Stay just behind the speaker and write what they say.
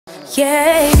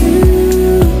Yeah,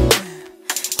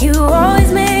 you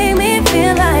always make me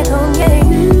feel like home, yeah,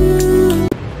 you.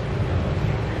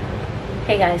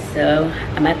 Hey guys, so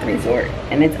I'm at the resort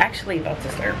and it's actually about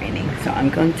to start raining, so I'm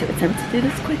going to attempt to do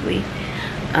this quickly.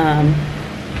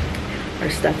 Our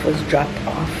stuff was dropped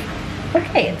off.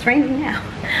 Okay, it's raining now.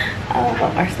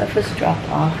 Our stuff was dropped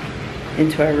off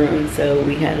into our room, so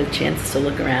we had a chance to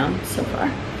look around so far.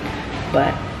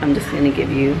 But I'm just going to give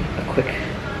you a quick,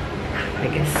 I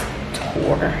guess,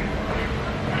 tour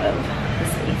of the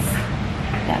space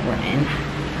that we're in.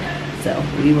 So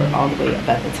we were all the way up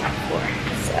at the top floor.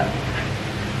 So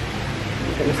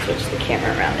I'm going to switch the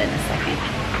camera around in a second.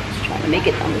 Just trying to make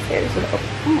it down the stairs without.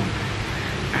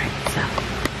 Alright, so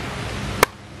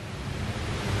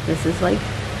this is like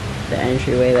the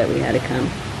entryway that we had to come.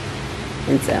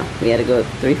 And so we had to go up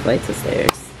 3 flights of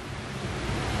stairs.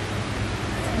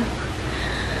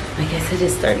 I guess it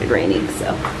just started raining, so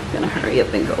I'm gonna hurry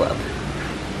up and go up.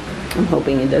 I'm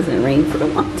hoping it doesn't rain for a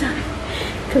long time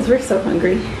because we're so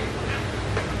hungry.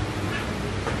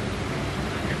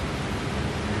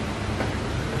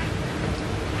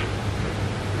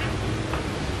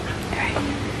 Alright,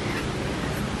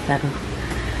 so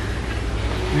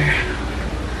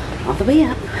we're all the way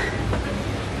up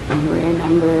and we're in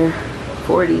number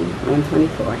 40, room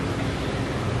 24.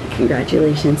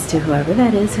 Congratulations to whoever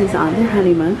that is who's on their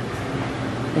honeymoon.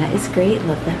 That is great.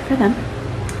 Love that for them.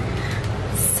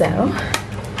 So,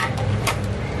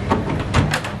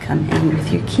 come in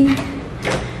with your key.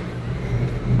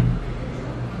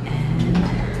 And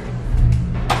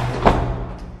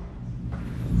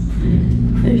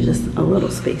there's just a little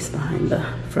space behind the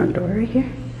front door right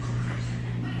here.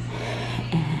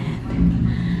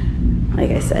 And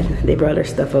like I said, they brought our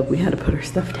stuff up. We had to put our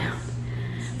stuff down.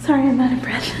 Sorry, I'm out of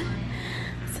breath.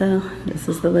 So this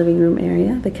is the living room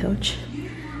area, the couch,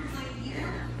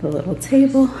 the little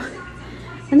table,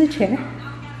 and a chair.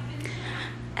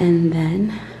 And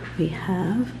then we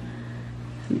have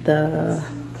the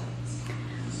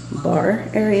bar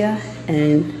area,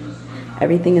 and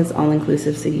everything is all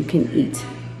inclusive, so you can eat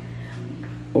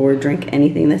or drink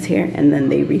anything that's here, and then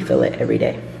they refill it every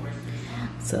day.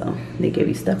 So they give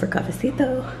you stuff for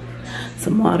cafecito,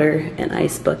 some water, an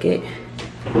ice bucket,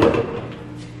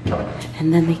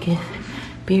 and then they give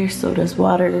beer, sodas,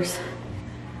 waters,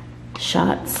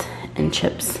 shots, and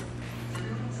chips.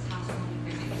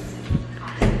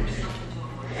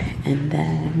 And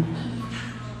then,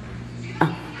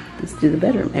 let's do the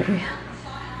bedroom area.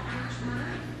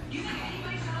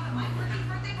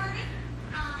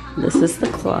 This is the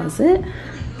closet.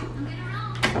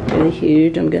 Really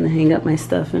huge. I'm gonna hang up my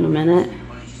stuff in a minute.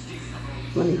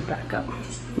 Let me back up.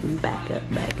 Back up.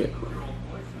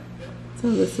 So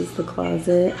this is the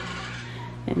closet,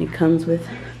 and it comes with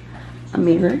a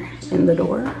mirror in the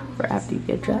door for after you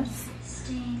get dressed,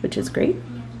 which is great.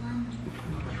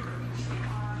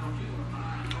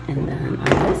 And then on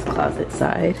this closet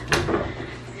side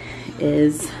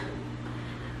is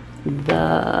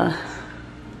the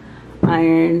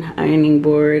ironing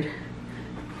board.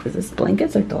 Is this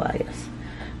blankets or toallas?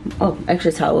 Oh,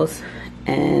 extra towels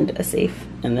and a safe,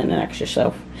 and then an extra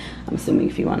shelf. I'm assuming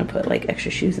if you want to put like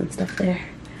extra shoes and stuff there.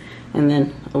 And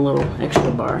then a little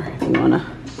extra bar if you want to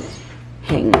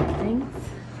hang things.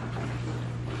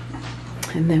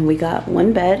 And then we got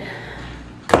one bed.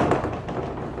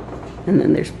 And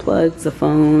then there's plugs, a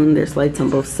phone, there's lights on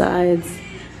both sides.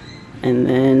 And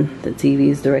then the TV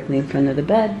is directly in front of the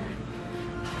bed.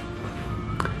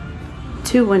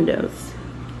 2 windows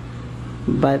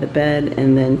by the bed,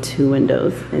 and then 2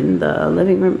 windows in the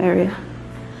living room area.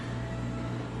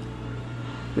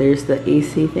 There's the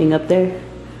AC thing up there,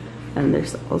 and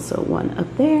there's also one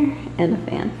up there and a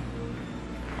fan.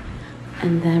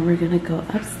 And then we're gonna go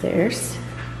upstairs.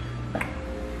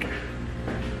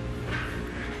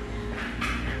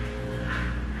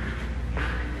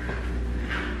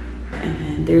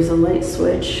 And there's a light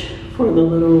switch for the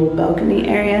little balcony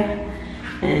area.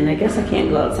 And I guess I can't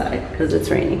go outside because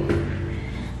it's raining.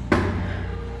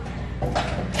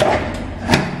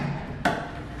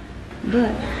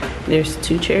 But there's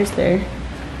 2 chairs there.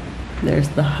 There's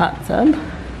the hot tub,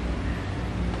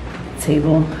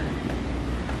 table,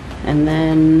 and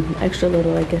then extra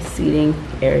little, I guess, seating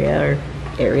area or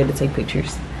area to take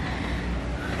pictures.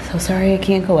 So sorry I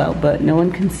can't go out, but no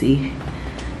one can see.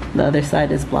 The other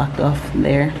side is blocked off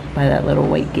there by that little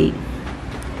white gate.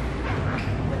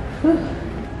 Whew.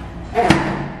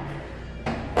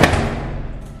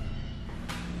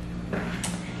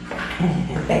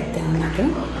 And back down we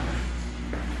go.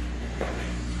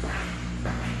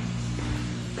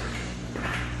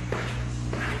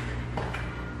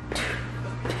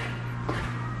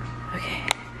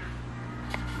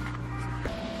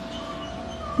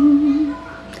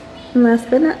 And last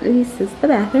but not least is the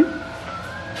bathroom.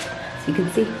 As you can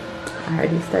see, I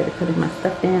already started putting my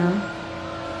stuff down.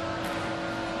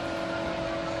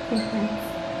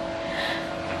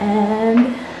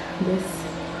 And this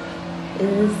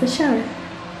is the shower.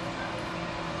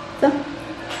 So,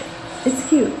 it's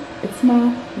cute. It's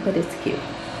small, but it's cute.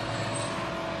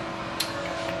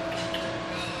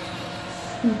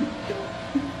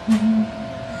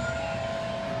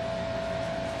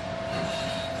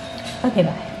 Okay,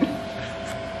 bye.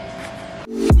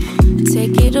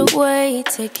 Take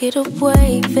it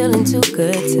away, feeling too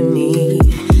good to me.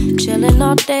 Chilling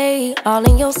all day, all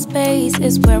in your space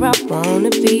is where I wanna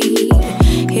be.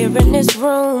 Here in this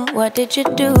room, what did you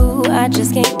do? I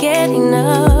just can't get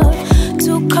enough.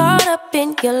 Too caught up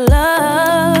in your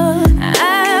love.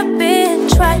 I've been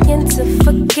trying to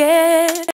forget.